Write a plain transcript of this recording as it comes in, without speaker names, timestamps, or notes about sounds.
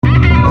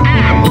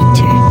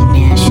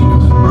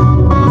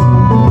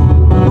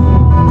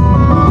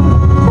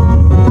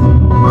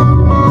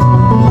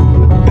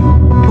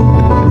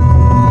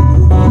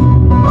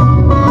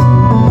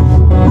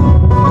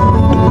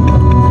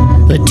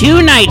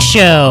Night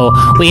Show.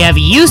 We have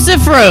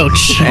Yusuf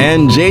Roach.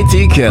 And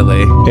JT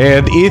Kelly.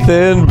 And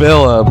Ethan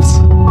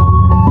Billups.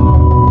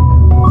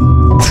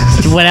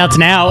 What else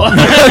now?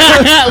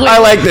 I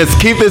like this.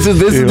 Keep this.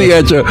 This is the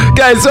intro.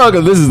 Guys,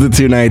 welcome. This is the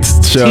Two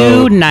Nights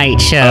Show. Two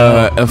Night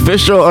Show.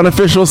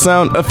 Official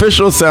Sound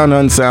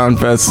on Sound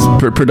Fest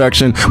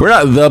production. We're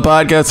not the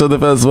podcast of the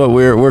festival.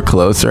 We're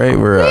close, right?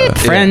 We're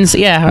friends.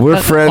 Yeah. We're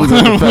friends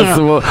of the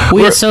festival.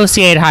 We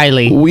associate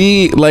highly.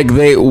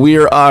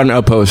 We're on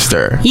a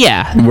poster.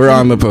 Yeah. We're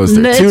on the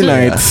poster. Two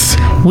nights.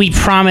 We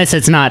promise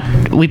it's not.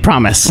 We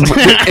promise.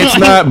 It's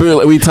not.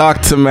 We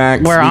talked to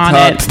Max. We're on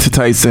talked to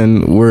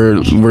Tyson.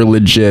 We're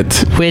legit.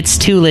 It's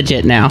too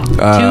legit now.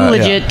 Too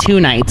legit. 2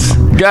 nights.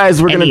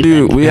 Guys, we're gonna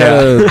do.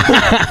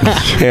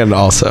 And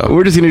also,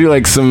 we're just gonna do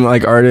like some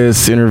like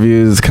artist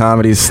interviews,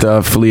 comedy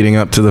stuff leading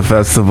up to the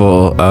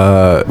festival.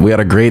 We had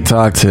a great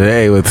talk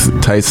today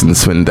with Tyson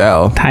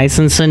Swindell.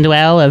 Tyson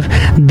Swindell of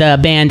the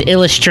band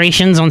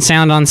Illustrations on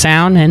Sound,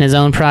 and his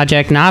own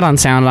project Not on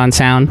Sound. I'm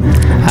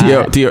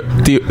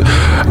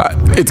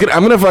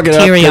gonna fuck it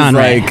up.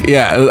 Like,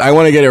 yeah, I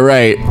want to get it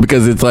right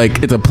because it's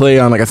a play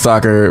on like a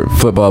soccer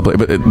football play,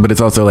 but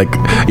it's also like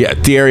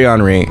Thierry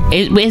Henry.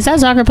 Is that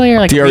soccer player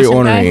like Thierry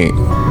Henry?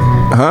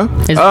 Huh?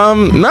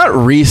 Not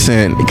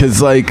recent,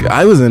 because like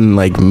I was in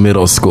like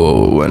middle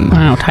school when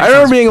I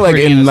remember being like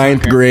in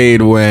 9th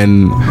grade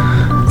when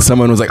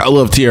someone was like, I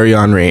love Thierry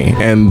Henry,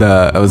 and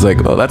I was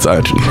like, oh, that's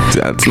not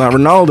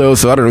Ronaldo,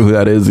 so I don't know who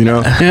that is, you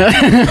know.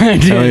 I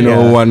only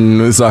know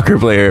one soccer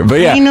player, but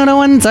yeah, I know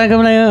one soccer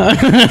player.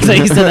 So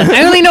you said that.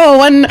 I only know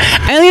one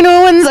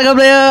soccer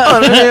player. I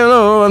only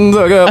know one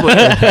soccer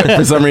player.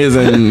 For some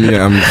reason,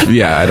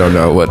 I don't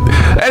know what.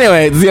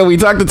 Anyway, we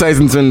talked to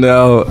Tyson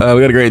Swindell.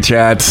 We had a great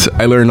chat.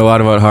 I learned a lot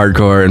about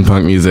hardcore and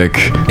punk music.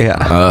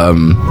 Yeah.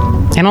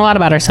 And a lot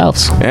about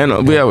ourselves. And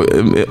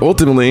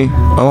ultimately,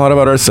 a lot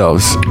about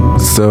ourselves.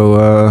 So,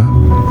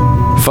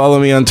 follow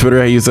me on Twitter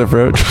at Yusuf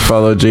Roach.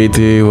 Follow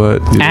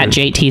JT, at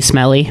JT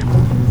Smelly.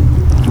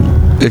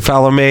 They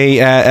follow me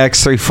at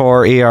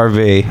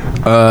X34ERV.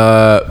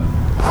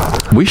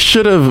 We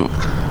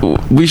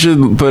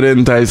should put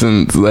in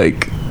Tyson's,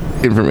 like,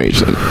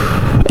 information.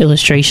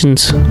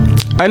 Illustrations.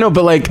 I know,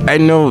 but like I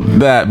know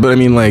that, but I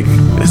mean like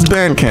his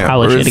Bandcamp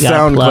or his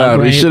SoundCloud.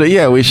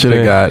 Right? We should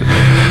have got.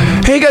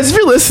 Hey guys, if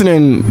you're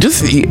listening,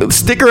 just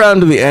stick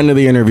around to the end of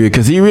the interview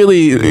because he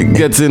really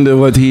gets into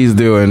what he's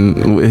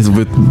doing with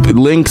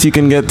links you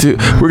can get to.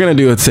 We're gonna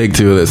do a take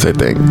 2 of this, I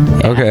think.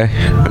 Okay.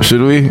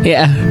 Should we?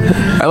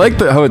 Yeah. I like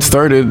how it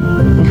started.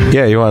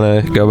 Yeah, you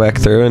want to go back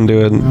through and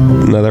do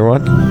another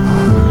one?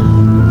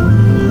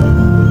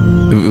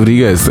 What do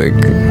you guys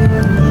think?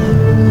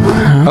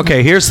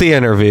 Okay, here's the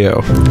interview.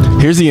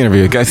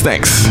 Guys.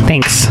 Thanks.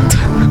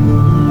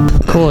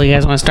 Cool. You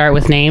guys want to start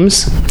with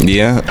names?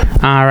 Yeah.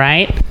 All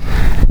right.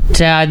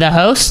 The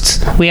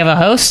hosts. We have a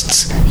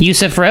host,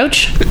 Yusuf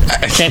Roach.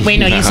 Wait,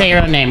 no, you say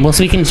your own name. Well,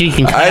 so you can.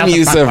 I'm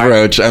Yusuf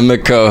Roach. I'm the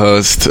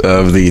co-host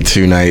of the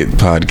Two Night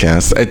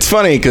podcast. It's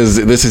funny because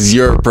this is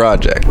your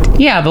project.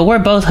 Yeah, but we're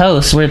both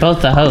hosts. We're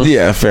both the hosts.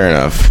 Yeah, fair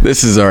enough.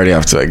 This is already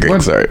off to a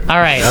great start. All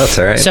right. That's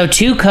all right. So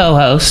 2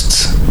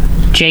 co-hosts.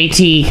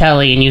 JT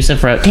Kelly and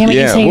Yusuf Roach. Damn it,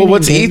 yeah, well,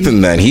 what's Ethan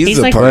then? He's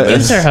like part of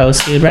this. Producer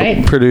host, dude,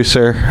 right?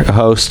 Producer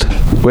host.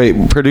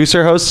 Wait,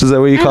 producer host? Is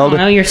that what you called it?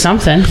 No, you're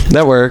something.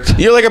 That worked.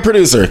 You're like a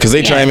producer because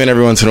they chime in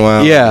every once in a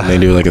while. Yeah, they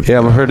do like a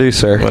I'm a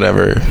producer.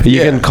 Whatever.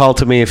 You can call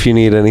to me if you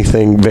need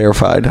anything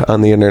verified on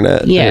the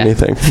internet. Yeah,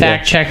 anything.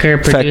 Fact checker,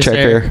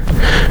 producer,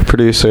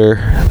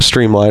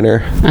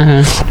 streamliner.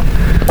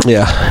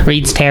 Yeah.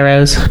 Reads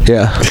tarots.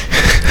 Yeah.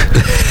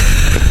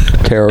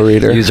 Tarot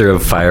reader. User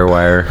of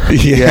Firewire.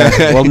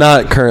 Yeah. Well,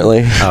 not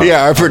currently.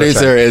 Our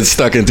producer is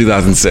stuck in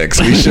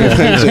 2006. We should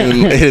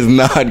mention it is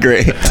not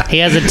great. He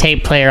has a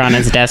tape player on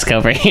his desk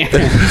over here.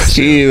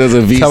 He has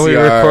a VCR. How we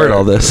record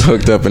all this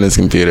hooked up in his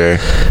computer.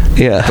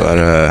 Yeah. But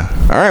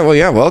all right. Well,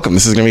 yeah. Welcome.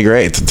 This is gonna be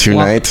great. It's a 2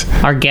 night.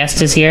 Our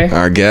guest is here.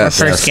 Our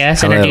first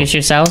guest. Hello. Introduce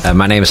yourself.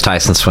 My name is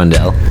Tyson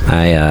Swindell.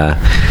 I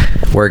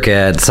work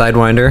at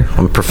Sidewinder.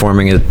 I'm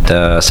performing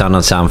at Sound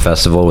on Sound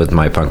Festival with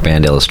my punk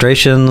band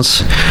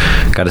Illustrations.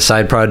 Got a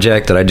side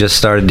project that I just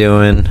started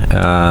doing,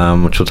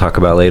 which we'll talk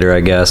about later,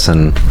 I guess.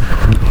 And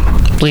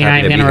we're not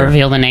even going to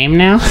reveal the name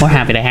now. We're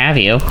happy to have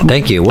you.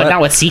 Thank you. But not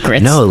with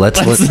secrets. No,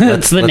 let's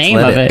the name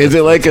of it. Is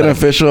it like an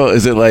official?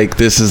 Is it like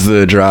this is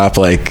the drop?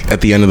 Like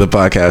at the end of the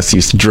podcast,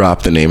 you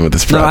drop the name of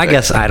this project? No, I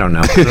guess I don't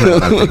know. I don't know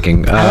what I'm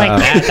thinking. I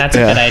like that. That's a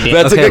good idea.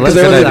 That's okay, a good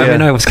idea. I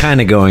mean, I was kind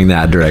of going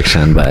that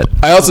direction, but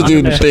I also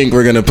do think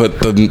we're going to put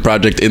the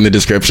project in the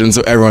description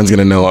so everyone's going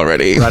to know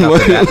already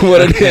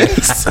what it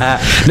is.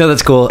 No,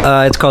 that's cool.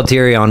 It's called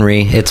Thierry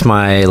Henry. It's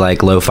my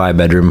like lo-fi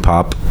bedroom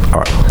pop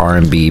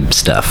R&B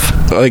stuff.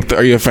 Like,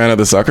 are you a fan of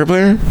the soccer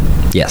player?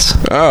 Yes.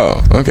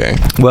 Oh, okay.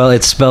 Well,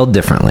 it's spelled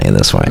differently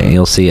this way.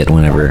 You'll see it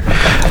whenever.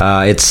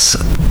 It's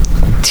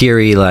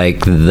Thierry, like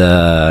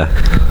the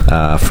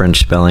French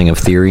spelling of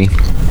theory,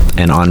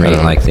 and Henri,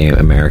 like the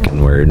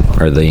American word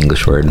or the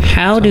English word.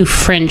 How do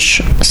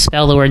French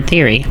spell the word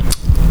theory?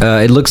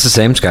 It looks the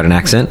same. It's got an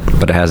accent,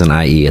 but it has an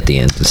IE at the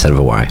end instead of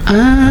a Y.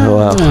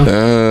 Oh.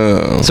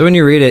 Oh. So when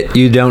you read it,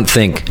 you don't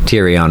think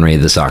Thierry Henry,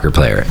 the soccer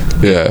player.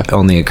 Yeah. It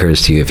only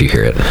occurs to you if you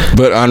hear it.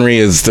 But Henry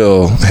is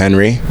still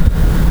Henry.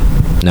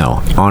 No,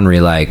 Henry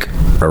like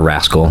a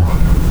rascal.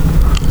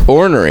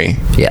 Ornery.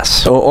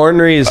 Yes. Oh,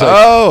 ornery is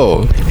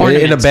like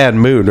in a bad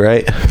mood,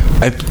 right?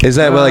 Is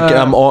that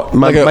like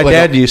my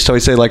dad used to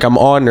always say like I'm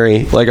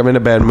ornery, like I'm in a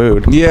bad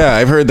mood. Yeah,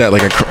 I've heard that,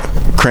 like a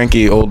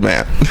cranky old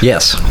man.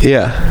 Yes.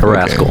 Yeah. A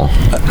rascal.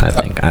 I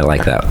think I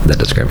like that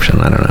description.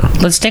 I don't know.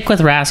 Let's stick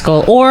with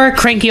rascal or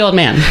cranky old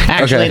man.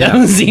 Actually, Okay. that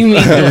would seem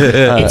mean.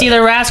 It's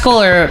either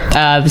rascal or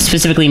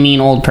specifically mean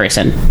old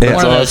person. Yeah.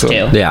 One of those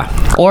Awesome. two.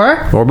 Yeah.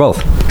 Or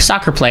both.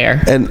 soccer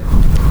player. And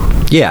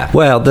Yeah.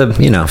 Well,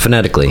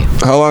 phonetically.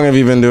 How long have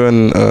you been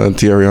doing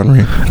Thierry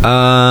Henry?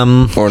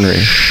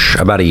 Ornery.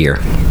 About a year.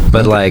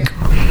 But like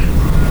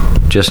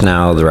just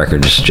now, the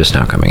record is just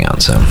now coming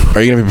out. So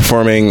Are you going to be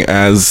performing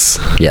as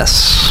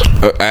yes.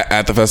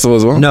 at the festival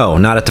as well? No,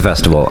 not at the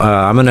festival.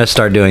 I'm going to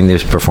start doing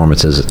these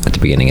performances at the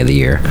beginning of the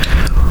year.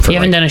 You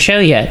haven't done a show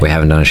yet. We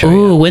haven't done a show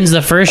Ooh, yet. when's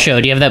the first show?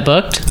 Do you have that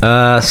booked?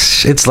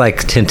 It's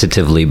like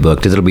tentatively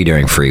booked. It'll be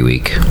during Free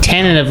Week.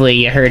 Tentatively,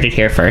 you heard it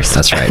here first.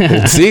 That's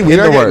right. See, we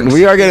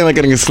are getting like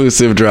an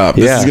exclusive drop.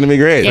 This Yeah. is going to be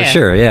great. Yeah. For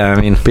sure, yeah.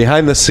 I mean,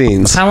 behind the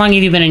scenes. How long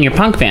have you been in your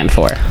punk band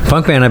for?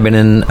 punk band I've been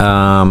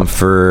in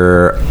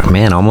for,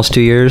 almost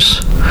 2 years.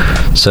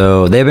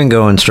 So they've been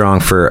going strong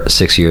for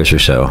 6 years or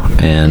so.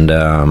 And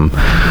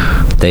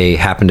they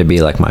happen to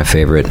be like my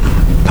favorite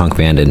punk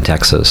band in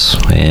Texas.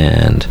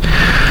 And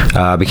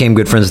became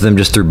good friends with them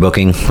just through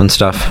booking and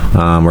stuff,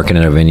 working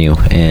at a venue.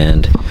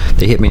 And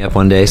they hit me up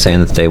one day saying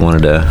that they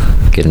wanted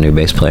to get a new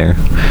bass player.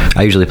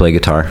 I usually play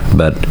guitar,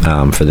 but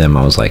for them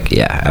I was like,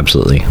 yeah,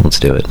 absolutely, let's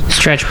do it.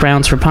 Stretch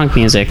bounds for punk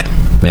music.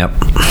 Yep.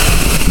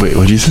 Wait,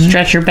 what'd you say?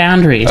 Stretch your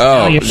boundaries.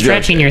 Oh, You're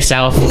stretching yeah.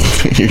 yourself.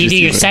 You're You do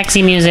your just-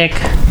 sexy music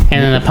and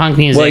then the punk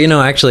music.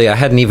 Well, actually, I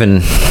hadn't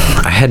even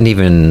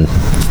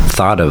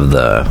thought of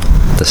the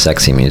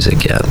sexy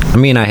music yet. I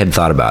mean, I had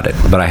thought about it,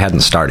 but I hadn't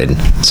started.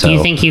 So Do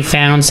you think you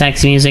found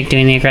sexy music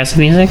doing the aggressive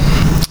music?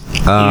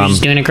 You were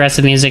just doing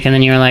aggressive music and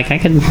then you were like, I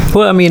could...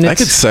 Well, I mean, I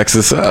could sex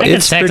this up. could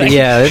it's sex pretty, it.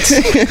 yeah,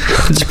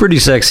 it's pretty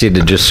sexy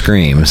to just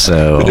scream.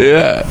 So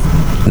Yeah.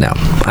 no,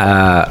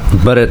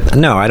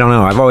 no, I don't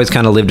know. I've always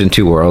kind of lived in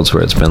two worlds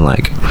where it's been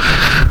like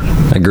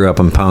I grew up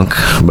in punk,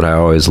 but I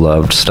always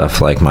loved stuff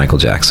like Michael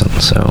Jackson.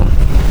 So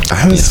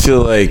I always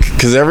feel like,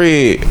 because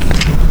every,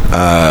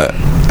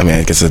 I mean,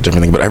 I guess it's a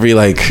different thing, but every,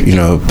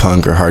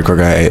 punk or hardcore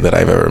guy that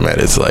I've ever met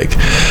is like,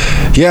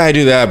 yeah, I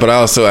do that, but I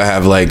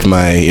have,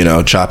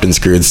 my, chopped and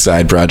screwed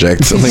side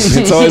projects.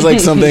 It's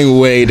always, something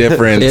way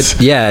different.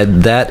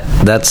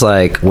 that's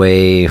like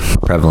way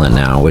prevalent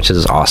now, which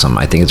is awesome.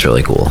 I think it's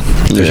really cool.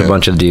 There's a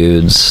bunch of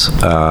dudes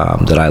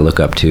that I look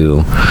up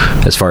to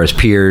as far as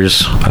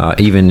peers,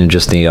 even in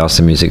just the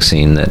Austin music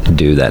scene, that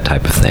do that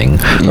type of thing.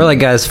 Or like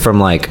guys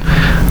from I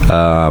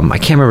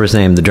can't remember his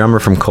name, the drummer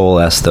from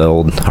Coalesce, the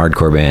old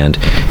hardcore band.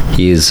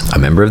 He's a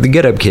member of the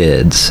Get Up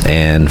Kids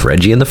and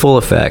Reggie and the Full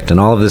Effect and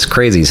all of this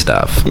crazy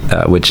stuff,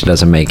 which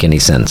doesn't make any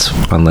sense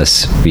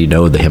unless you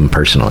know him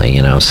personally,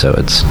 So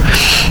it's,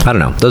 I don't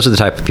know. Those are the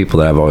type of people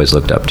that I've always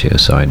looked up to,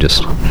 so I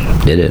just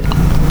did it.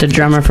 The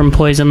drummer from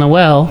Poison the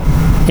Well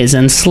is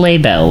in Sleigh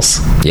Bells.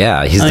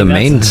 Yeah, he's the think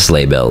main that's-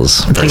 Sleigh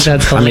Bells. I think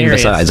that's I mean,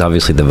 hilarious. besides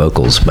obviously the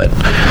vocals, but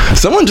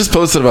Someone just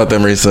posted about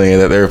them recently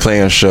that they were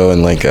playing a show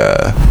in,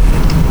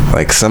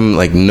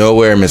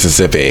 nowhere,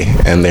 Mississippi,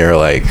 and they were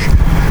like,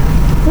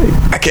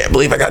 I can't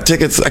believe I got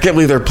tickets. I can't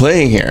believe they're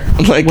playing here.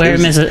 Anywhere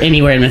in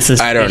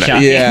Mississippi. I don't know.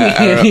 Shocking. Yeah,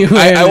 I don't know.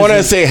 Anywhere in I want to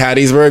Mississippi. say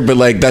Hattiesburg,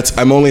 but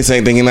I'm only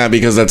thinking that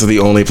because that's the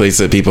only place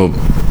that people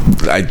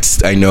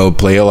I know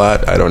play a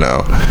lot. I don't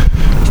know,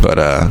 but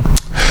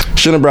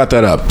shouldn't have brought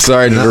that up.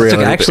 Sorry to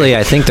derail. actually,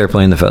 I think they're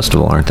playing the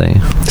festival, aren't they?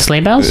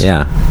 Sleigh Bells?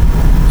 Yeah.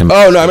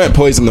 Oh no, I meant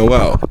Poison the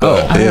Well.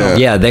 Yeah.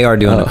 Yeah, they are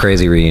doing a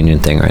crazy reunion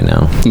thing right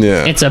now.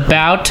 Yeah. It's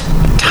about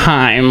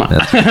time.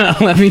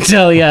 Let me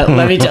tell you.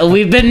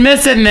 We've been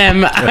missing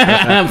them.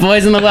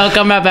 Poison the Well,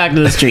 come back to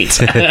the streets.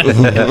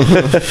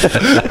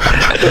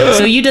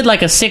 So you did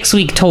like a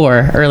 6-week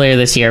tour earlier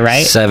this year,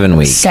 right? 7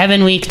 weeks.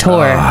 7-week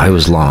tour. It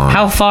was long.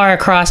 How far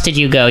across did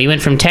you go? You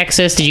went from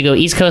Texas. Did you go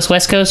East Coast,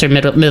 West Coast, or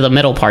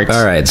middle parts?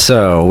 All right,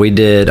 so we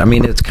did. I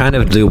mean,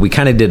 we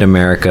kind of did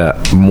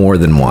America more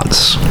than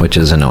once, which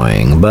is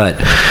annoying, but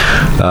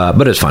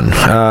it's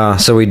fun.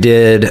 So we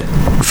did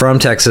from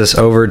Texas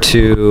over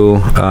to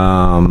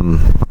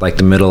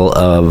the middle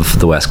of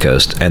the West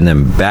Coast, and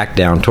then back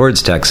down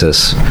towards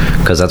Texas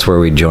because that's where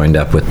we joined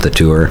up with the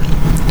tour.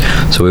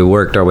 So we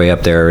worked our way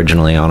up there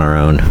originally on our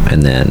own,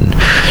 and then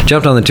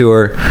jumped on the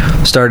tour.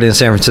 Started in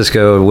San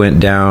Francisco, went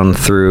down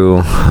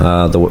through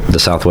the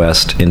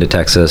Southwest into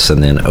Texas,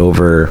 and then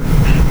over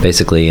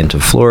basically into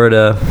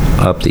Florida,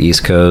 up the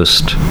East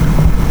Coast.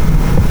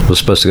 Was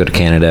supposed to go to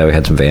Canada. We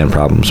had some van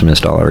problems,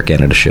 missed all our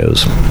Canada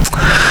shows,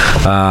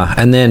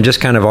 and then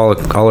just kind of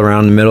all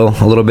around the middle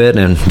a little bit,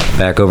 and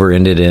back over,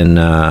 ended in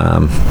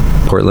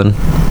Portland.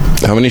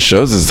 How many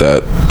shows is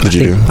that? Did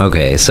you do?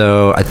 Okay,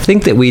 so I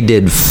think that we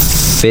did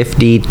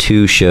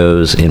 52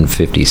 shows in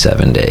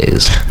 57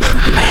 days.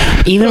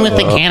 Even with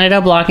the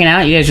Canada blocking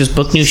out, you guys just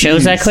book new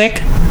shows that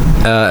quick?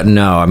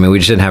 No, I mean, we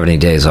just didn't have any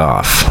days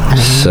off,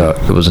 so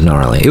it was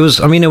gnarly. It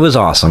was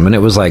awesome, and it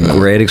was like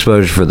great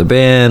exposure for the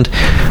band.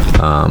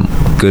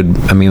 Good.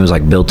 I mean, it was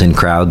like built-in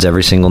crowds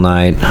every single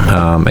night,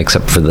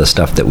 except for the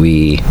stuff that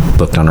we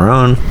booked on our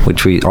own,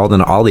 which all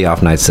the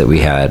off nights that we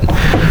had,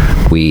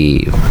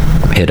 we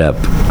hit up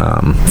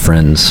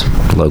friends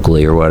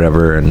locally or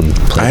whatever and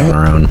played on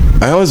our own.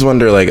 I always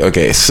wonder, like,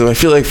 okay, so I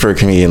feel like for a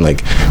comedian,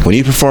 like, when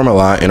you perform a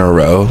lot in a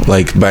row,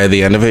 like, by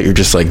the end of it, you're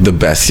just, like, the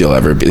best you'll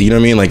ever be. You know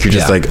what I mean? Like, you're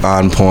just, like,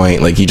 on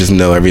point. Like, you just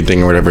know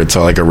everything or whatever. It's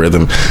all, like, a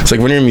rhythm. It's like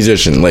when you're a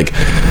musician, like...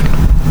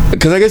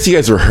 Because I guess you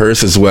guys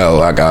rehearse as well,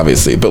 like,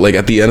 obviously. But, like,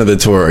 at the end of the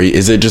tour,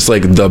 is it just,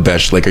 like, the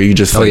best? Like, are you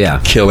just,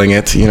 like, killing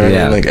it? You know what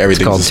I mean? Like,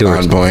 everything's just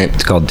on point.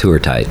 It's called tour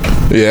tight.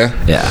 Yeah?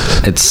 Yeah.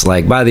 It's,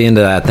 like, by the end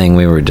of that thing,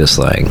 we were just,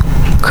 like,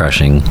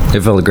 crushing.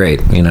 It felt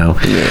great, you know?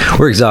 Yeah.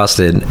 We're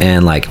exhausted,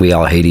 and, like, we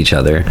all hate each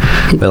other.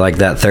 But, like,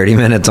 that 30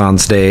 minutes on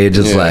stage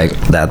is, like,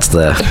 that's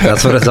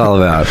what it's all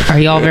about. Are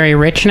you all very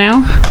rich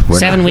now?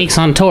 7 weeks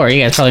on tour.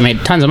 You guys probably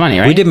made tons of money,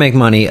 right? We did make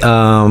money,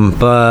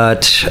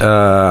 but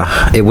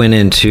it went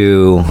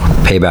into...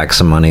 pay back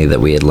some money that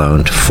we had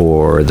loaned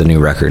for the new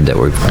record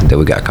that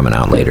we got coming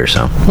out later.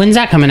 So when's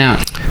that coming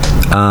out?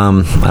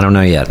 I don't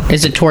know yet.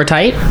 Is it tour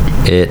tight?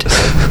 It's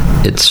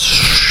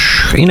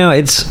you know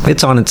it's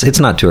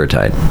not tour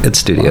tight. It's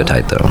studio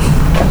tight though.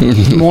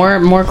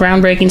 more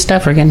groundbreaking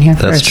stuff we're getting here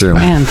first. That's true.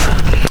 Man.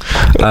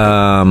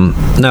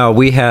 No,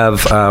 we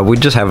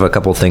just have a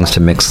couple things to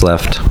mix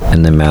left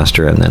and then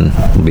master, and then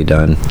we'll be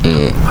done.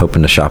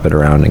 Hoping to shop it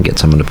around and get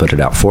someone to put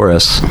it out for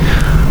us.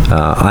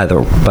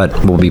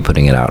 But we'll be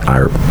putting it out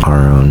our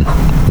own,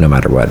 no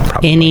matter what.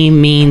 Probably. Any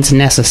means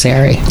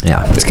necessary.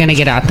 Yeah, it's gonna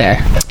get out out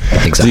there.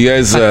 Exactly. Do you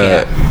guys,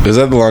 is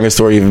that the longest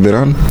tour you've been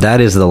on?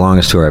 That is the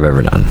longest tour I've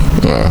ever done.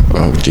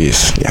 Oh,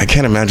 jeez. Yeah, I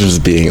can't imagine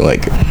just being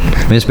like...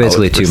 I mean, it's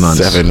basically 2 months.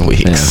 7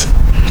 weeks. Yeah.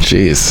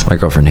 Jeez. My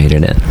girlfriend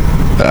hated it.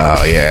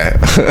 Oh, yeah.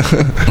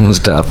 It was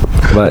tough,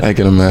 but I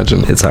can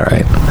imagine. It's all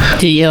right.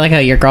 Do you like how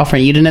your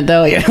girlfriend eating it,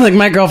 though? You're like,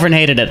 my girlfriend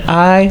hated it.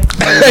 I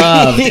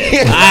loved it.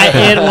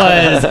 It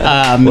was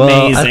amazing.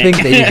 Well, I think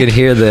that you could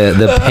hear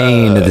the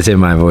pain that's in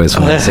my voice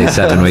when I say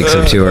 7 weeks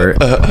of tour.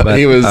 But,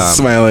 he was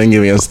smiling,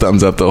 giving us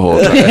thumbs up the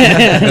whole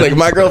time. Like,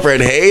 my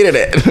girlfriend hated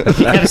it.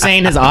 He kept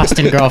saying his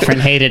Austin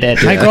girlfriend hated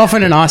it. My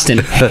girlfriend in Austin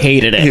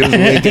hated it. He was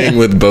blinking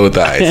with both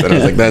eyes. And I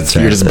was like, that's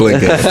right. You're just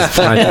blinking.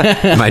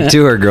 My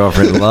tour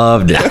girlfriend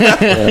loved it.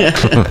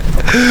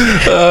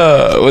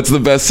 What's the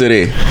best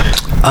city?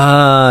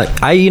 I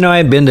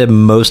had been to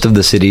most of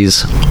the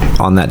cities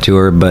on that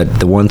tour, but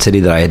the one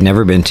city that I had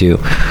never been to,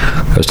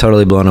 I was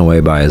totally blown away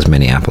by, is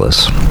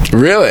Minneapolis.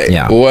 Really?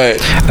 Yeah. What?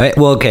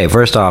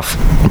 First off,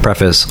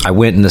 preface, I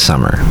went in the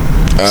summer.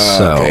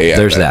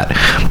 There's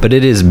that. But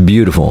it is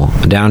beautiful.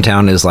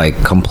 Downtown is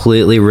like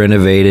completely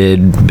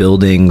renovated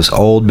buildings,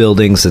 old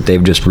buildings that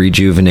they've just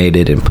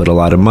rejuvenated and put a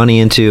lot of money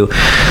into.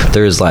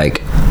 There's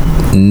like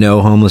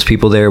no homeless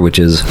people there, which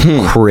is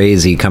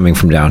crazy coming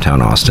from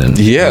downtown Austin.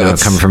 Yeah,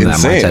 coming from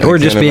insane. that mindset, or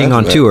just being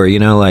on tour.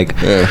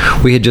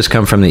 We had just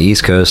come from the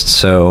East Coast,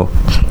 so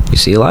you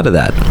see a lot of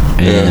that.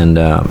 And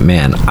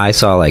man, I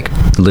saw like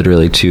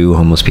literally 2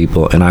 homeless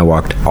people, and I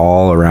walked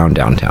all around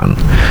downtown,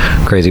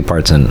 crazy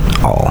parts and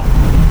all.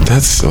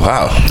 That's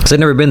wow. Because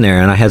I'd never been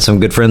there, and I had some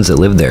good friends that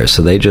lived there,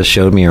 so they just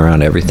showed me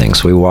around everything.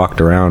 So we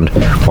walked around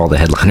while the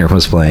headliner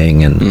was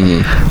playing,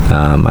 and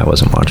I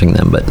wasn't watching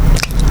them, but.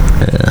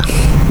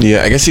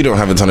 Yeah, I guess you don't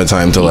have a ton of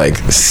time to like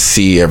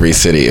see every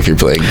city if you're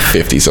playing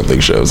 50-something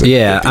shows.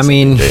 Yeah, I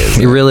mean,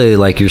 you really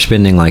you're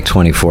spending like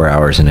 24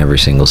 hours in every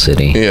single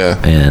city.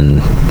 Yeah,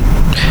 and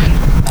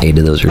 8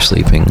 of those are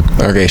sleeping.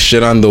 Okay,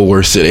 shit on the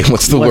worst city.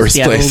 What's the worst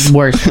place? The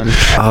worst one.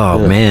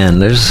 Oh man,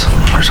 there's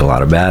a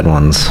lot of bad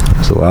ones.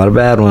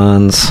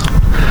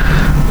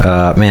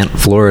 Man,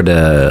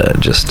 Florida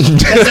just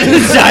That's an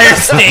entire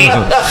state.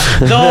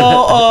 The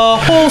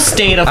whole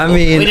state of Florida. I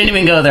mean, we didn't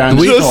even go there on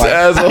just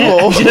as a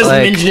whole.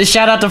 just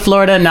shout out to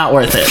Florida, not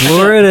worth it.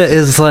 Florida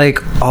is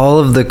like all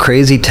of the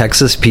crazy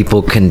Texas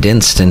people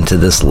condensed into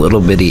this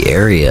little bitty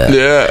area.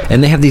 Yeah.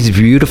 And they have these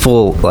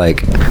beautiful,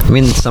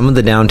 some of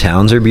the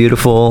downtowns are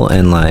beautiful,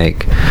 and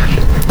like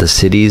the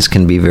cities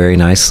can be very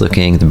nice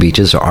looking. The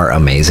beaches are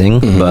amazing,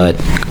 but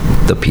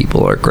the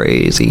people are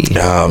crazy.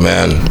 Oh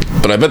man.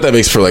 But I bet that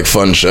makes for like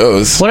fun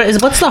shows.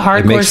 What's the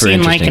hardcore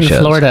scene like in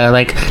Florida?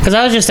 Like, because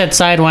I was just at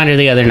Sidewinder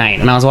the other night,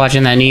 and I was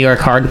watching that New York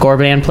hardcore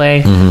band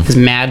play. This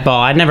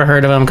Madball. I'd never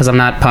heard of them because I'm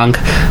not punk,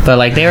 but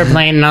like they were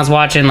playing, and I was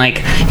watching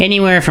like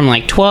anywhere from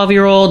like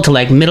 12-year-old to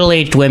like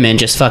middle-aged women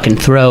just fucking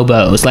throw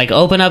bows, like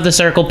open up the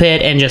circle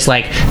pit and just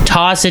like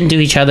toss into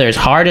each other as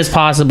hard as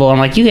possible. I'm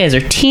like, you guys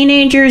are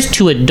teenagers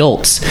to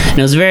adults, and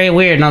it was very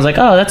weird. And I was like,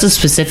 oh, that's a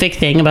specific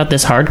thing about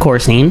this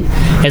hardcore scene.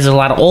 There's a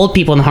lot of old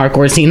people in the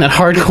hardcore scene that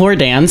hardcore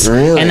dance.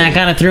 and that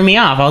kind of threw me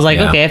off. I was like,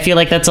 okay, I feel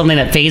like that's something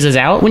that phases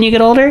out when you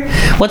get older.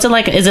 What's it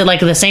like? Is it like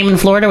the same in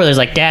Florida where there's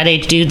like dad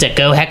age dudes that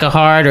go hecka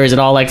hard, or is it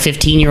all like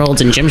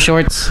 15-year-olds in gym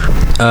shorts?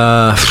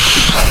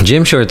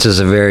 Gym shorts is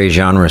a very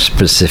genre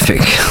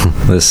specific.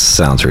 This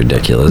sounds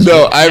ridiculous.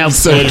 No, I'm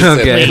so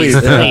okay. Please.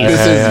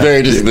 This is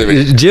very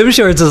specific. Gym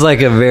shorts is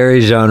like a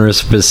very genre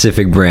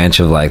specific branch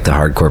of like the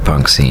hardcore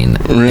punk scene,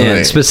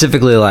 and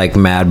specifically like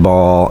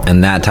Madball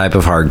and that type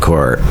of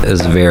hardcore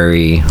is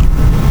very.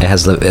 It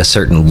has a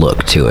certain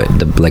look to it.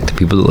 The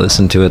people that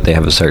listen to it, they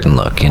have a certain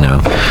look, you know.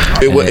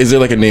 Is there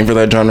like a name for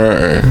that genre?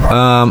 Or?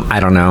 I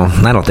don't know.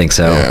 I don't think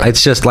so. Yeah.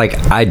 It's just like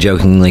I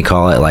jokingly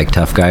call it like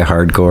tough guy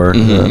hardcore,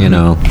 you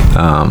know.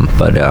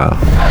 But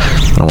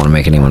I don't want to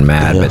make anyone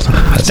mad. But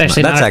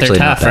especially that's actually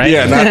tough, not right?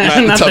 Yeah,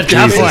 not the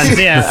tough ones.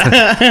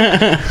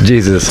 Yeah.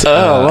 Jesus.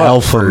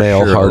 Alpha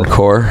male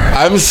hardcore.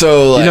 I'm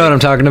so. You know what I'm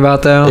talking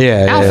about, though?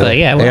 Yeah. Alpha.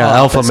 Yeah.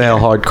 Alpha male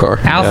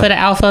hardcore. Alpha to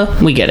alpha.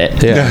 We get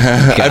it.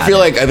 Yeah. I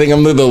think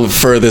I'm the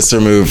furthest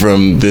removed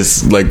from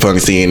this like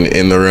punk scene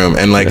in the room,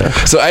 and like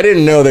so I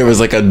didn't know there was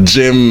like a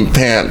gym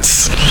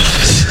pants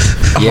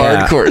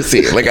hardcore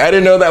scene. Like I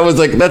didn't know that was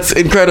like that's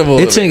incredible.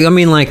 I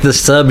mean like the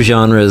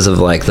subgenres of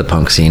like the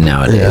punk scene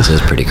nowadays is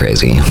pretty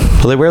crazy.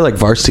 Well, they wear like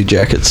varsity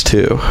jackets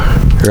too,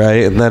 right?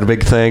 Isn't that a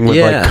big thing with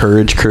like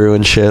Courage Crew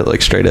and shit,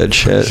 like straight edge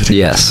shit?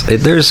 Yes,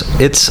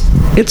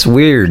 it's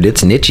weird.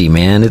 It's nichey,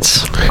 man.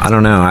 I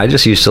don't know. I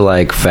just used to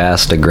like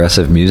fast,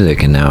 aggressive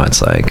music, and now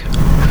it's like,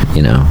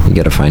 you know, you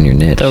got to find your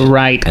niche. The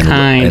right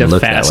kind of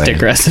fast,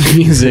 aggressive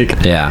music.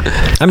 Yeah.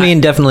 I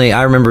mean, definitely,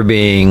 I remember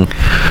being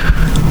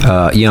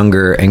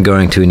younger and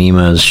going to an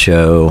emos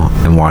show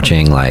and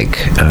watching, like,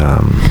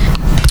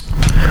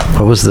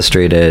 what was the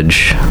straight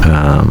edge,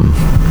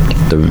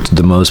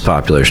 the most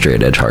popular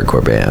straight edge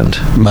hardcore band?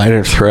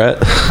 Minor Threat?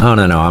 Oh,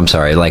 no, I'm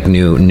sorry. Like,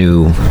 new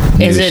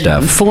Is it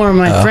stuff. For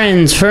my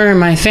friends, for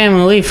my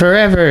family,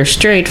 forever,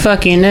 straight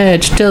fucking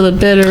edge, till the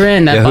bitter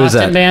end. That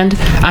Boston band.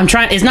 I'm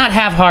trying. It's not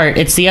Have Heart.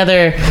 It's the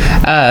other.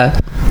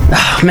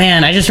 Oh,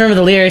 man, I just remember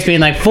the lyrics being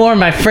like, for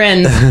my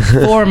friends,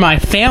 for my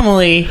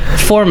family,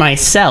 for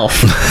myself.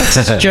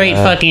 Straight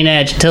fucking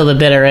edge till the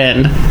bitter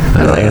end.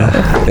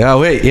 Yeah,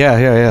 wait, yeah.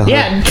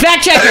 Yeah,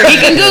 fact checker, he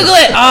can Google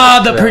it.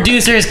 Oh, the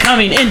producer is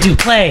coming into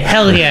play.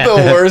 Hell yeah.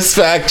 The worst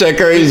fact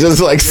checker. He's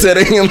just like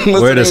sitting and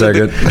listening. Wait a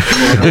second.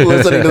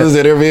 Listening to this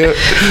interview.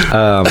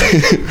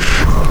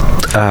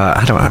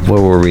 I don't know.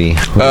 What were we?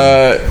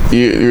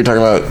 You were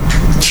talking about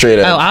straight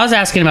edge. Oh, I was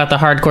asking about the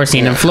hardcore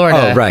scene in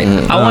Florida. Oh, right.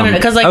 I wanted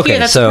because here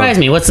that surprised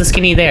me. What's the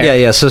skinny there?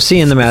 Yeah. So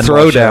seeing the Mad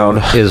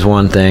Throwdown is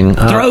one thing.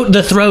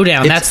 The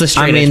Throwdown. That's the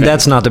straight. I mean,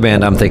 that's not the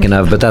band I'm thinking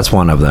of, but that's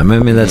one of them. I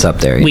mean, that's up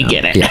there. We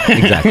get it. Yeah,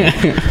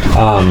 exactly.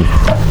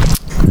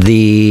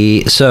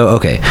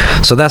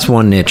 So that's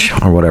one niche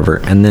or whatever,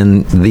 and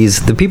then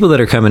the people that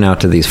are coming out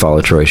to these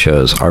Follow Troy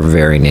shows are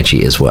very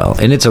nichey as well,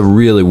 and it's a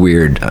really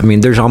weird. I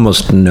mean, there's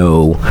almost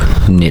no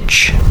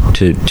niche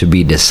to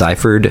be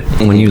deciphered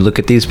when you look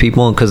at these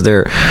people, because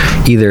they're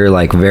either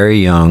like very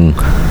young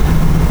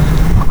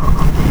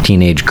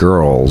teenage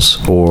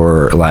girls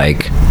or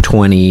like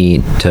 20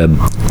 to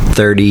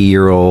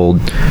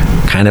 30-year-old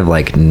kind of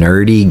like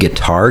nerdy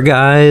guitar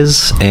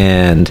guys,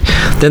 and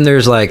then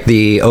there's like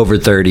the over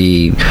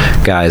 30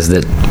 guys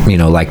that, you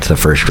know, liked the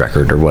first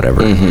record or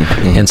whatever.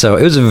 And so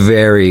it was a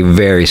very,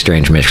 very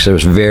strange mix. There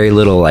was very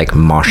little like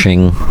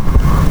moshing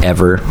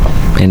ever,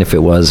 and if it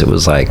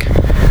was like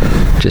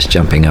just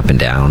jumping up and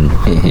down,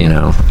 you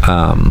know.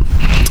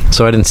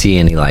 So I didn't see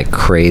any like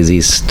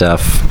crazy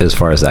stuff as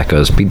far as that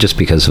goes, just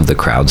because of the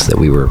crowds that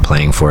we were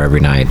playing for every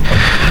night.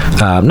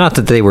 Not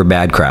that they were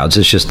bad crowds.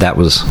 It's just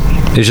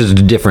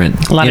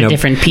different. A lot of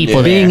different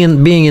people. Being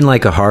in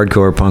like a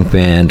hardcore punk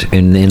band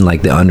and in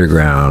like the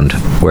underground,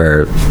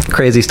 where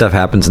crazy stuff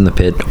happens in the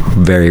pit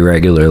very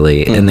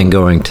regularly, and then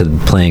going to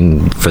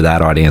playing for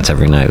that audience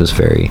every night was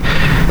very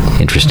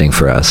interesting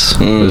for us.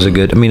 It was a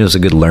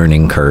good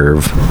learning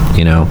curve,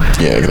 you know.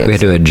 Yeah, we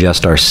had to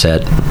adjust our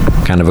set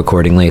kind of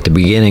accordingly. At the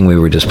beginning, we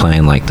were just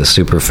playing like the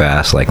super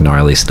fast, like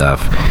gnarly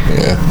stuff,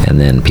 and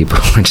then people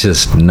were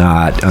just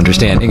not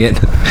understanding it.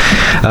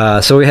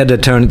 So we had to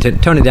tone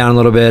it down a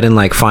little bit and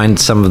like find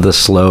some of the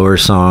slower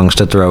songs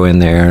to throw in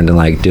there and to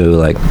like do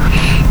like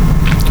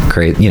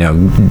create, you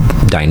know,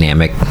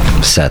 dynamic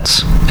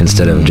sets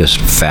instead of just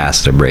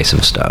fast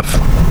abrasive stuff.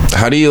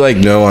 How do you like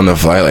know on the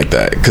fly like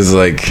that? Because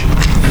like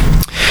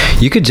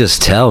you could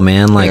just tell,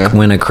 man, like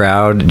when a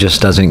crowd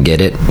just doesn't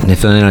get it,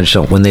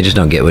 when they just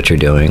don't get what you're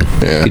doing,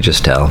 you could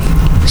just tell.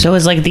 So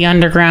is like the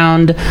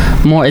underground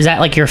more, is that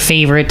like your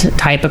favorite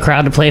type of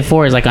crowd to play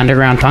for, is like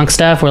underground punk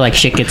stuff where like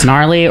shit gets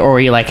gnarly, or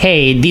are you like,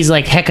 hey, these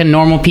like hecka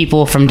normal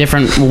people from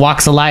different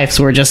walks of life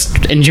who are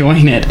just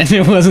enjoying it and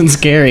it wasn't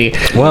scary?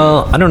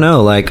 Well, I don't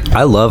know, like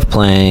I love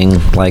playing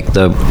like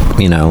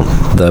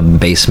the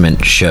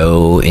basement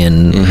show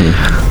in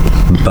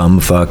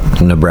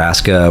bumfuck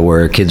Nebraska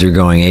where kids are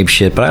going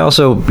apeshit, but I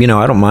also, you know,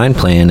 I don't mind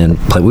playing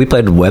we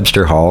played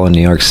Webster Hall in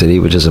New York City,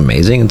 which is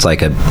amazing. It's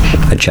like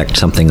I checked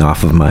something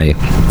off of my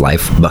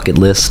life bucket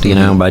list, you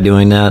know, by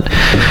doing that.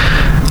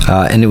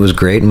 And it was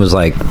great, and was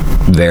like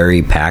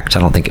very packed. I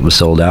don't think it was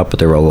sold out, but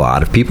there were a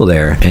lot of people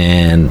there,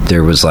 and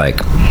there was like,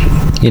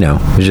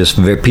 it was just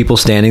people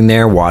standing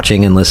there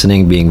watching and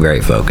listening, being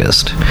very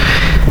focused.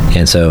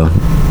 And so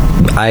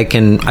I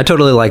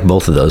totally like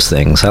both of those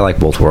things. I like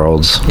both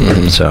worlds.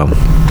 So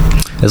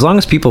as long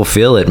as people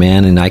feel it,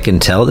 man, and I can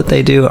tell that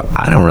they do,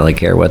 I don't really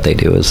care what they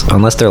do,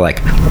 unless they're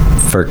like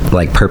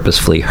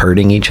purposefully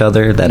hurting each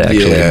other. That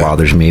actually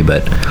bothers me,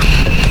 but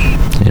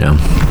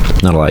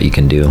not a lot you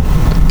can do.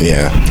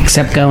 Yeah.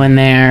 Except go in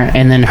there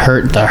and then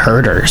hurt the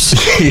hurters.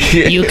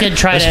 You could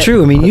try That's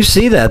true. I mean, you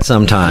see that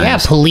sometimes. Yeah,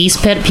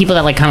 police pit, people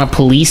that like kind of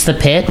police the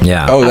pit.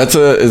 Yeah. Oh,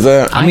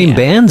 I mean,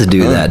 bands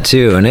do that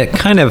too, and it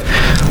kind of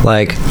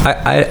like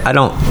I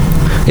don't.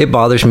 It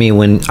bothers me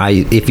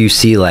if you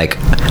see like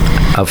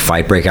a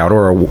fight break out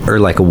or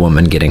like a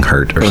woman getting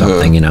hurt or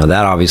something,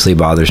 that obviously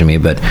bothers me.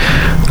 But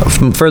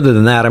further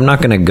than that, I'm not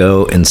going to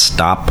go and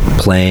stop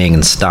playing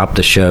and stop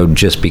the show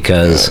just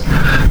because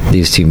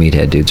these two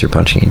meathead dudes are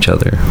punching each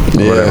other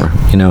or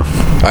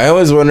whatever, I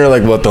always wonder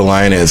like what the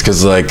line is,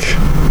 because like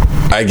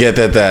I get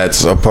that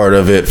that's a part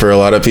of it for a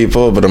lot of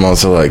people, but I'm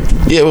also like,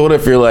 yeah, but what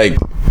if you're like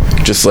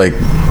just like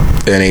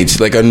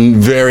like a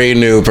very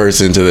new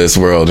person to this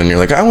world, and you're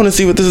like, I want to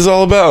see what this is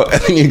all about,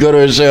 and then you go to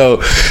a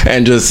show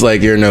and just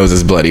like your nose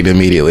is bloodied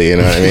immediately, you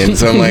know what I mean?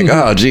 So I'm like,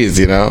 oh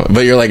geez, but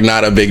you're like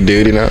not a big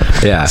dude,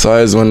 Yeah. So I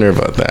always wonder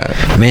about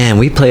that. Man,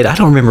 we played, I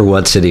don't remember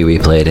what city we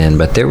played in,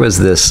 but there was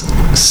this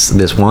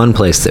one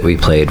place that we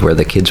played where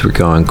the kids were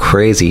going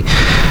crazy,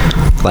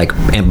 but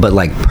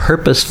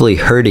purposefully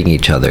hurting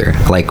each other,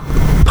 like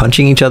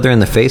punching each other in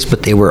the face,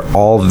 but they were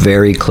all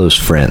very close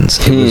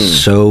friends. It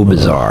was so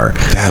bizarre.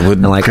 That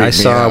would I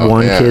saw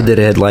one kid that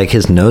had like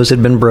his nose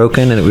had been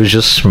broken and it was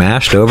just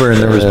smashed over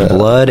and there was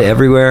blood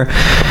everywhere,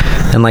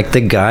 and like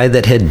the guy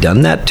that had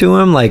done that to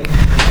him like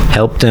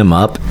helped him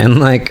up and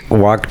like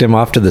walked him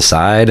off to the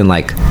side, and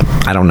like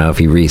I don't know if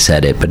he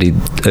reset it, but he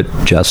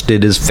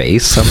adjusted his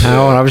face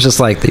somehow, and I was just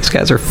like, these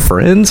guys are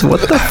friends? What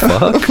the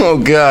fuck? Oh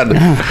god.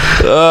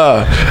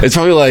 It's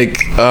probably like,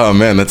 oh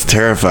man, that's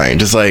terrifying.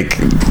 Just like,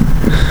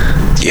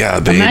 yeah,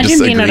 they imagine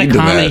just being at a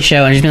comedy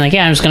show and just being like,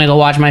 yeah, I'm just gonna go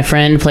watch my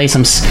friend play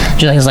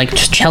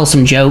just tell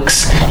some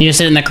jokes. You just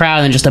sit in the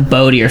crowd and just a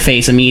bow to your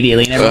face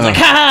immediately, and everyone's like,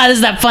 ha, this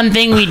is that fun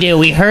thing we do.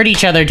 We hurt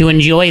each other to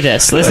enjoy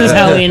this. This is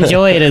how we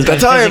enjoy it, is by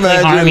physically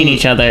harming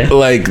each other.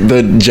 Like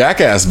the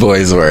Jackass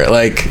boys were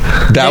like,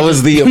 that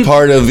was the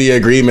part of the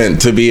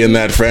agreement to be in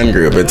that friend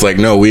group. It's like,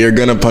 no, we are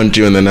gonna punch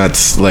you in the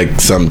nuts like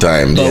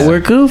sometimes, but we're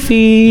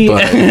goofy.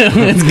 But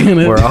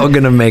we're all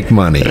gonna make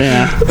money.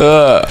 Yeah.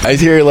 I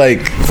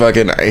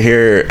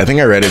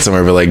think I read it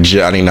somewhere, but like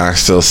Johnny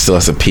Knoxville still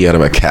has to pee out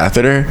of a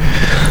catheter.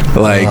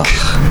 Like,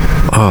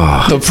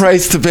 the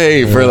price to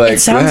pay for like. It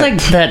sounds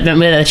like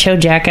that show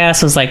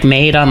Jackass was like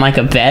made on like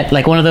a bet,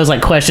 like one of those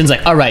like questions,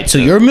 like, all right, so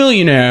you're a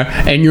millionaire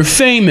and you're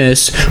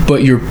famous,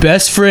 but your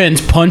best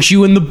friends punch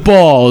you in the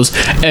balls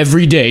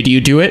every day. Do you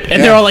do it?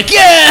 And they're all like,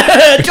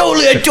 yeah,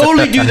 totally, I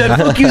totally do that.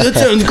 Fuck you, that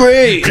sounds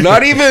great.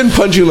 Not even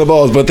punch you in the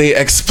balls, but they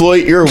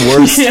exploit your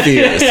worst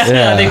fears.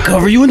 Yeah. They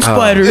cover you in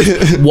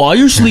spiders while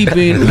you're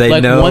sleeping,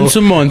 like once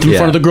a month in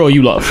front of the girl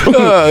you love.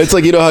 It's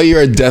like, how you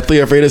are deathly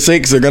afraid of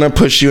snakes? They're gonna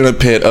push you in a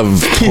pit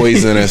of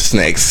poisonous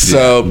snakes.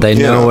 So they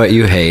know what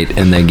you hate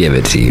and they give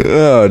it to you.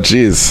 Oh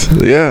jeez.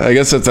 Yeah, I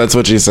guess that's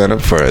what you signed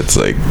up for. It's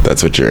like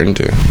that's what you're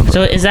into.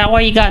 So is that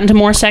why you got into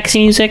more sexy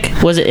music?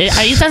 Was it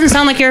doesn't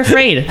sound like you're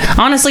afraid.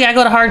 Honestly, I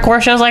go to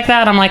hardcore shows like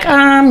that, I'm like,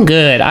 I'm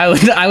good. I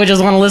would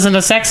just want to listen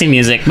to sexy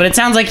music. But it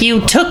sounds like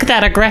you took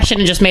that aggression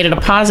and just made it a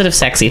positive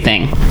sexy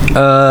thing.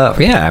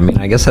 Yeah, I mean,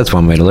 I guess that's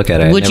one way to look at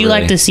it. Would you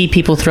like to see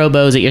people throw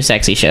bows at your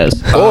sexy shows?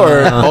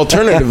 Or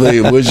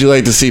alternatively, would you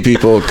like to see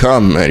people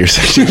come at your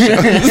sexy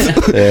shows?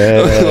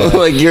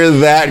 Like, you're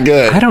that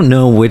good. I don't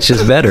know which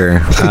is better.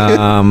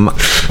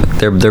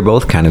 They're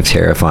both kind of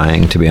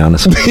terrifying, to be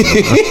honest with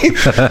you.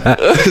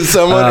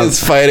 Someone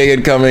is fighting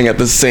and coming at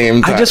the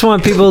same time. I just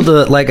want people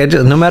to, like,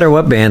 no matter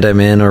what band I'm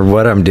in or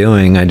what I'm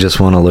doing, I just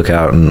want to look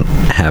out and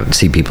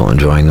see people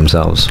enjoying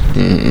themselves.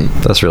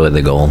 That's really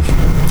the goal.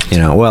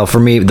 Well, for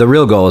me, the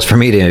real goal is for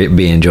me to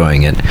be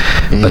enjoying it,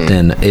 but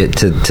then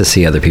to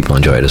see other people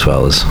enjoy it as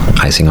well is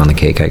icing on the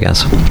cake, I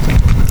guess.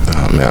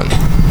 Oh, man.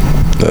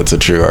 That's a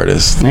true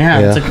artist.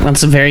 Yeah.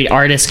 That's a very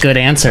artist good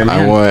answer,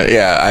 man.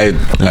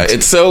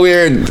 It's so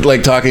weird,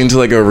 like, talking to,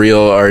 like, a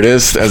real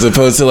artist as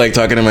opposed to, like,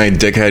 talking to my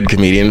dickhead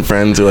comedian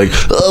friends who are like,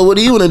 oh, what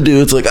do you want to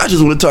do? It's like, I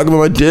just want to talk about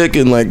my dick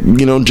and, like,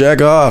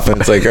 jack off.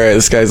 And it's like, all right,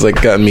 this guy's,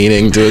 like, got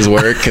meaning to his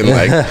work and,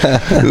 like,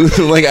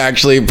 like,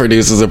 actually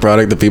produces a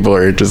product that people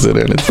are interested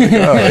in. It's like,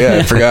 oh, yeah,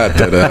 I forgot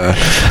that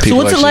people.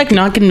 So what's it like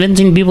not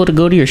convincing people to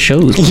go to your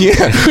shows? Yeah.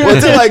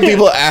 What's it like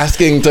people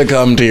asking to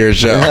come to your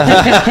show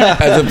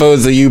as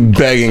opposed to you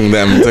begging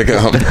them to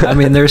come? I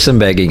mean, there's some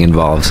begging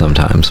involved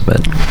sometimes,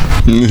 but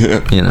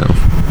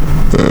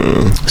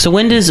So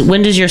when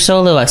does your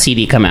solo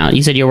CD come out?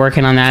 You said you're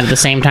working on that at the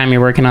same time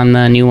you're working on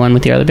the new one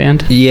with your other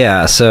band?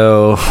 Yeah,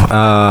 so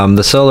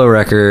the solo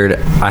record,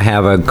 I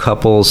have a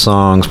couple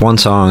songs. One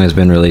song has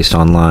been released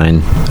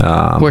online.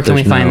 Where can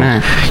we find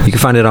that? You can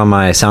find it on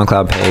my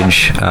SoundCloud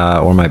page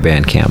or my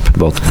Bandcamp.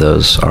 Both of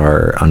those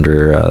are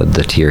under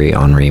the Thierry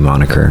Henry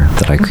moniker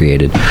that I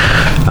created,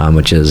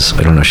 which is,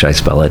 I don't know, should I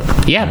spell it?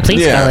 Yeah,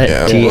 please spell it.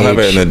 Yeah, we'll have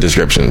it in the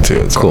description too.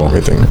 It's cool.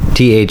 Everything.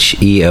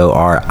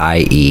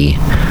 TheoRie,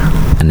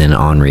 and then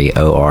Henry,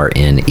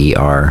 ORNERY.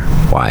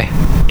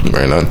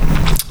 Right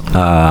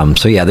on.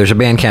 So yeah, there's a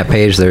Bandcamp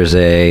page. There's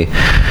a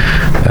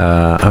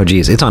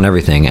it's on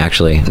everything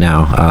actually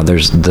now.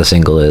 There's the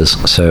single is,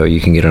 so you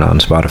can get it on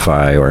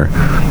Spotify or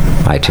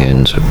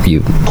iTunes.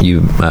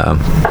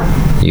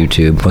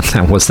 YouTube.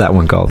 What's that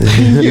one called?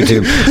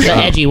 YouTube. The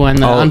edgy one,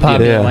 the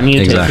unpopular one.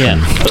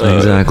 YouTube.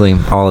 Exactly.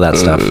 All of that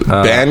stuff.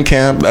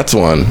 Bandcamp. That's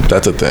one.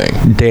 That's a thing.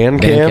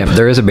 Bandcamp.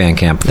 There is a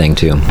Bandcamp thing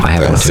too. I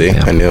have one too. See,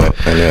 yeah. I knew it.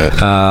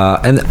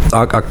 And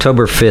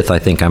October 5th, I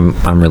think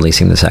I'm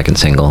releasing the second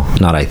single.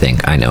 Not I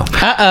think. I know.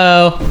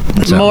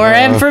 So, more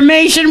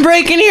information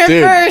breaking here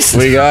first.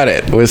 We got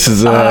it. This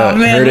is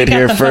heard it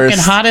here the first.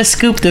 Fucking hottest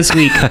scoop this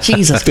week.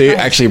 Jesus. They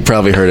actually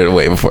probably heard it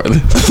way before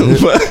this,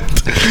 but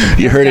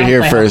you heard it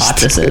here first.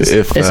 This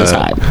is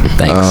hot.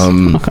 Thanks.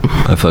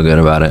 I feel good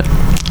about it.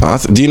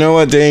 Awesome. Do you know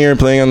what day you're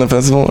playing on the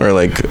festival, or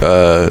like we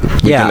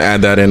can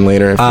add that in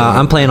later?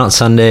 I'm playing on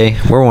Sunday.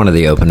 We're one of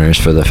the openers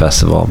for the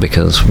festival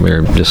because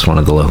we're just one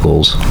of the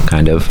locals,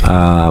 kind of.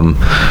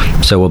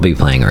 So we'll be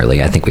playing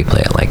early. I think we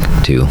play at like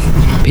 2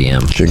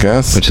 p.m.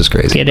 Which is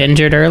crazy. Get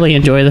injured early,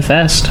 enjoy the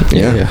fest.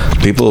 Yeah.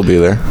 People will be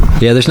there.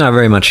 Yeah, there's not a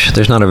very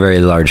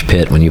large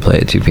pit when you play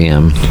at 2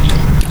 p.m.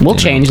 We'll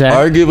change that.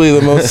 Arguably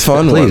the most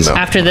fun one, though.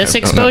 After this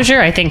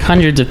exposure, I think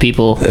hundreds of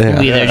people will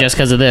be there just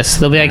because of this.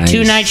 They'll be like, nice.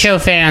 2 Night Show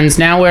fans.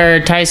 Now we're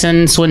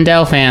Tyson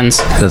Swindell fans.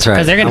 That's right.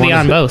 Because they're going to be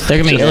on both. They're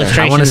going to be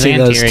illustrations I want to see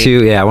those Thierry.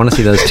 two. Yeah, I want to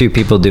see those two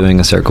people doing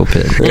a circle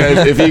pit.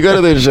 Guys, if you go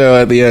to the show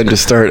at the end,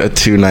 just start a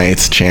 2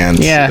 nights chant.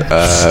 Yeah.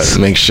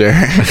 Make sure.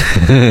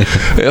 I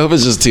hope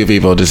it's just 2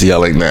 people just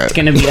yelling that. It's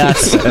going to be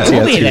us.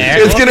 We'll be there.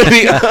 It's going to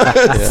be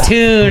us.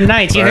 2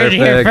 nights. You heard it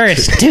here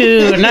first.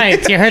 2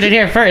 nights. You heard it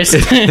here first.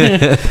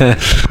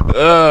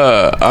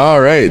 All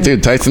right,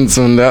 dude. Tyson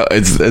Swindell.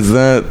 Is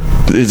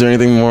there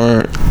anything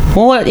more?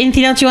 Well,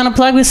 anything else you want to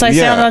plug besides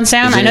Sound on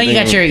Sound? I know you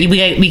got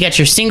we got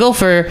your single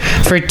for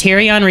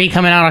Thierry Henry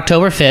coming out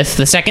October 5th.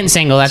 The second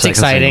single. That's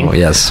exciting. Single,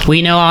 yes.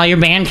 We know all your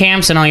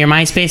Bandcamps and all your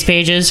MySpace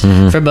pages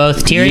for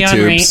both Thierry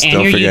Henry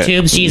and your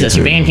YouTubes. Jesus,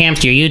 your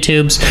Bandcamps, your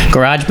YouTubes,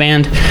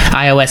 GarageBand,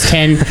 iOS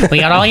 10. We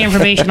got all your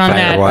information on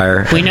that.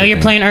 Firewire. We know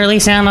you're playing early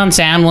Sound on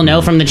Sound. We'll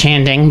know from the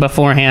chanting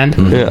beforehand.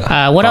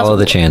 What else? Follow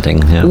the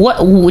chanting. Yeah.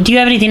 What do you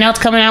have anything else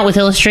coming out with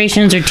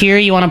illustrations or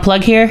Thierry you want to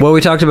plug here? Well,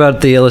 we talked about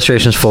the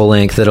illustrations full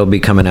length that'll be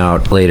coming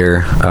out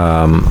later,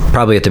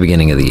 probably at the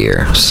beginning of the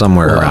year,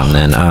 somewhere around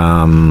then.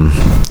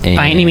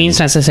 By any means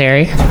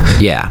necessary.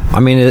 Yeah, I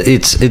mean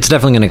it's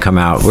definitely going to come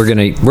out. We're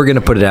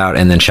gonna put it out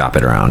and then shop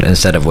it around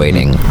instead of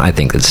waiting. I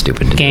think it's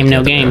stupid. To Game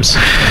no games.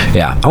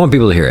 Yeah, I want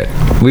people to hear it.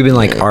 We've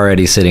been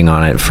already sitting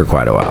on it for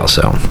quite a while,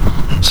 so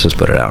let's just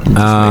put it out.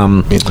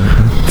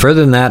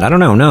 Further than that, I don't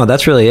know. No,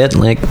 that's really it.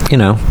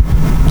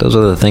 Those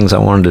are the things I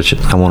wanted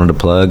to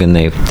plug, and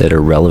that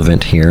are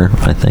relevant here,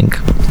 I think.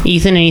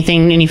 Ethan,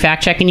 any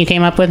fact checking you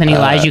came up with? Any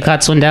lies you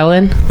caught Swindell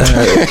in?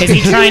 Is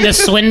he trying to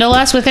swindle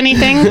us with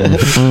anything?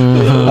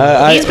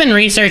 He's been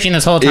researching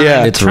this whole time.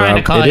 Yeah,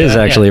 it is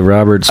actually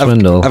Robert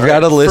Swindell. I've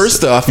got a list.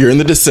 First off, you're in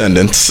the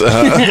Descendants.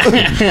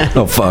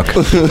 Oh fuck!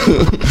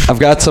 I've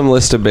got some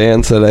list of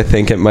bands that I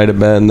think it might have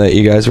been that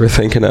you guys were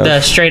thinking of.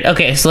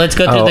 Okay, so let's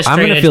go through the straight.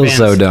 I'm gonna feel bands.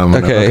 so dumb.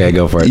 Okay,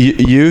 go for it.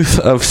 Youth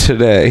of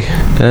Today.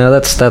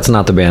 That's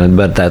not the band,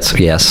 but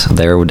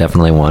they're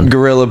definitely one.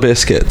 Gorilla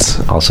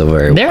Biscuits. Also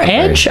very. They're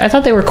edge. I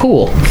thought they were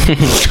cool.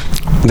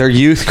 Their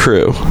youth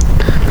crew.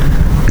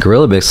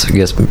 Gorilla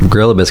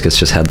Biscuits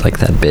just had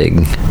that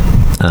big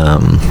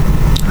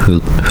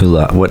hoop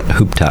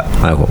top.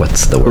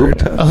 What's the word?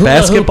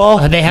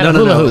 Basketball? They had a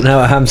hula hoop. No,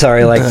 I'm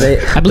sorry.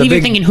 I believe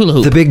you're thinking hula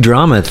hoop. The big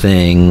drama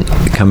thing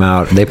come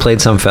out. They played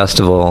some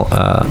festival.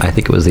 I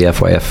think it was the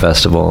FYF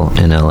festival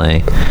in LA.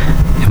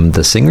 And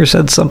the singer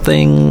said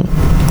something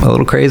a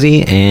little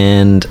crazy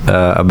and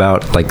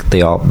about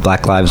the all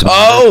Black Lives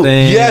Matter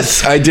thing.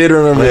 Yes, I did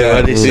remember that.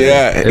 What did he say?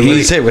 Yeah, what did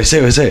he say? What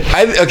did he say?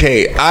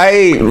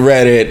 I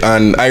read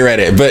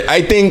it, but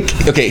I think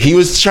he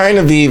was trying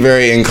to be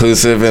very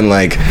inclusive and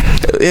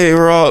hey,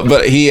 we're all,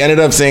 but he ended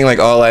up saying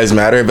all lives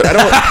matter. But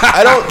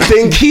I don't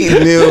think he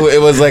knew it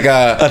was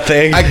a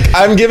thing.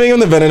 I'm giving him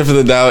the benefit of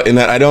the doubt in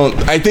that I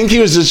think he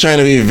was just trying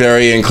to be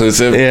very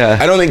inclusive. Yeah,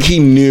 I don't think he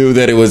knew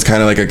that it was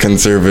kind of a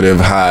conservative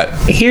hot.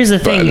 Here's the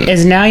thing: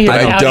 is now you're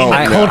doubting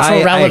the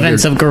cultural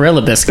relevance of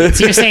Gorilla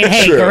Biscuits. You're saying,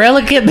 hey,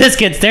 Gorilla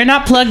Biscuits, they're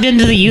not plugged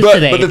into the youth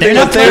today. But they're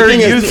not plugged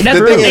into youth.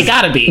 They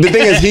gotta be. The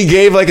thing is, he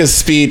gave a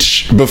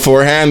speech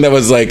beforehand that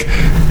was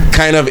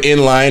kind of in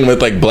line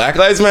with like Black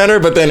Lives Matter,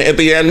 but then at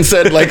the end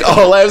said like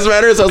All Lives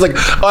Matter. So I was like,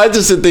 oh, I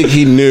just didn't think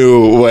he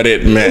knew what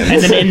it meant.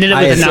 And then ended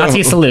up with a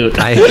Nazi salute.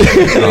 I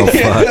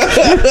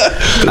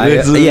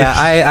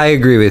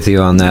agree with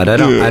you on that.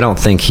 I don't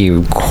think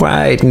he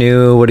quite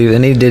knew what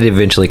and he did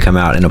eventually come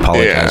out and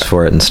apologize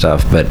for it and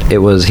stuff. But he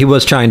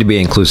was trying to be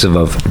inclusive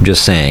of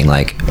just saying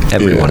like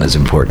everyone is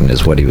important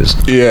is what he was.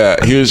 Yeah,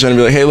 he was trying to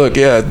be like, hey, look,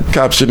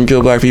 cops shouldn't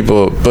kill black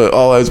people, but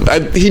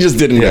he just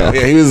didn't know.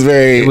 Yeah, he was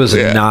very. It was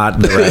not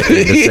the right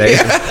thing to say.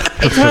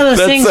 It's one of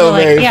those things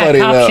where, like,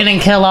 cops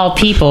shouldn't kill all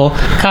people.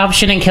 Cops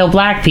shouldn't kill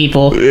black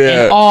people.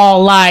 Yeah. And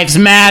all lives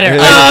matter.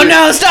 Yeah. Oh,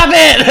 no, stop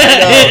it.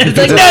 It's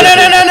like,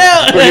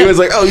 no. Where he was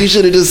like, oh, you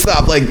should have just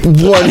stopped, like,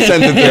 one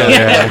sentence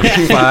there.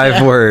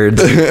 5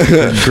 words.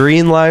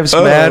 Green lives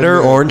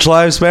matter, orange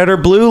lives matter,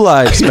 blue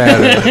lives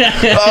matter.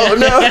 Oh,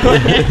 no.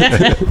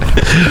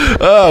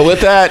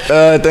 With that,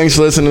 thanks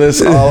for listening to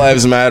this. All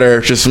lives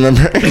matter. Just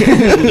remember.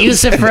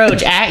 Yusuf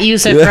Roach, at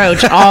Yusuf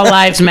Roach, all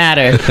lives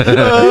matter.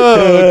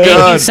 Oh,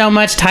 Thank you so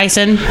much,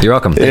 Tyson. You're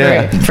welcome.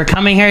 For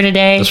coming here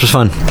today. This was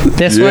fun.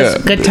 This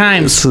was good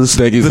times.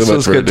 Thank you so much. This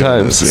was good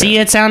times. See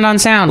you at Sound on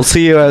Sound. We'll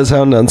see you at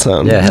Sound on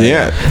Sound.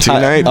 Yeah.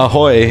 Tonight.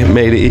 Ahoy,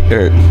 matey.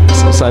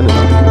 Sign it.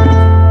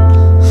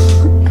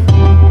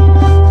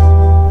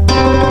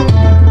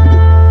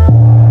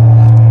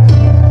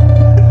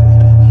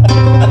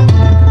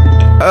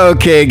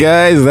 Okay,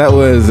 guys, that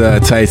was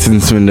Tyson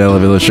Swindell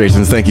of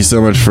Illustrations. Thank you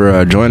so much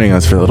for joining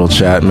us for a little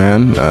chat,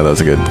 man. That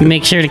was a good.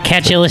 Make sure to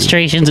catch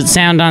Illustrations at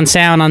Sound on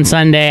Sound on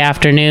Sunday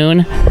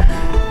afternoon.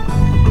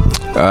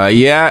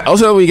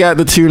 Also, we got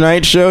the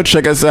 2-night show.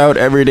 Check us out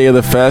every day of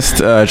the fest.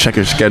 Check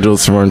your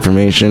schedules for more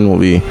information. We'll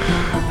be,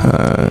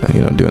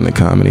 doing the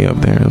comedy up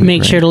there.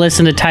 Make sure to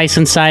listen to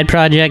Tyson's side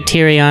project,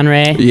 Tyrion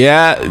Ray.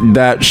 Yeah,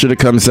 that should have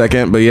come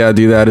second, but yeah,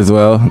 do that as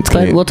well.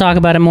 But we'll talk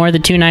about it more at the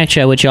 2-night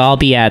show, which you'll all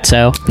be at.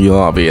 So you'll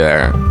all be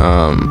there.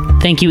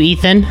 Thank you,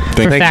 Ethan,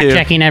 for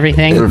fact-checking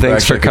everything.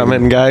 Thanks for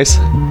coming, guys.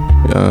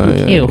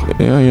 Thank you.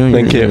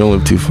 Thank you. You don't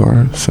live too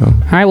far, so. All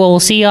right, well, we'll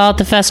see y'all at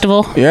the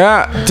festival.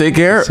 Yeah, take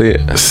care. See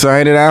ya.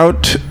 Sign it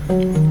out.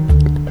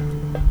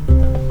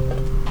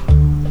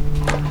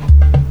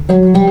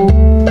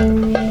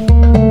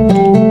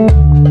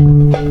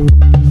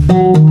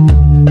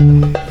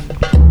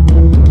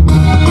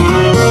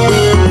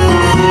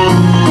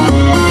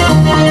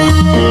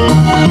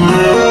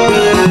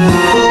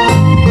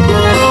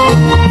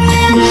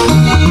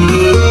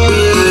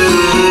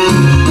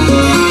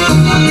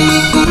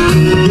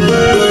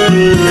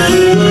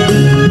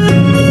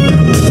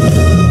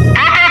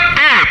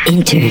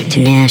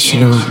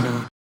 International.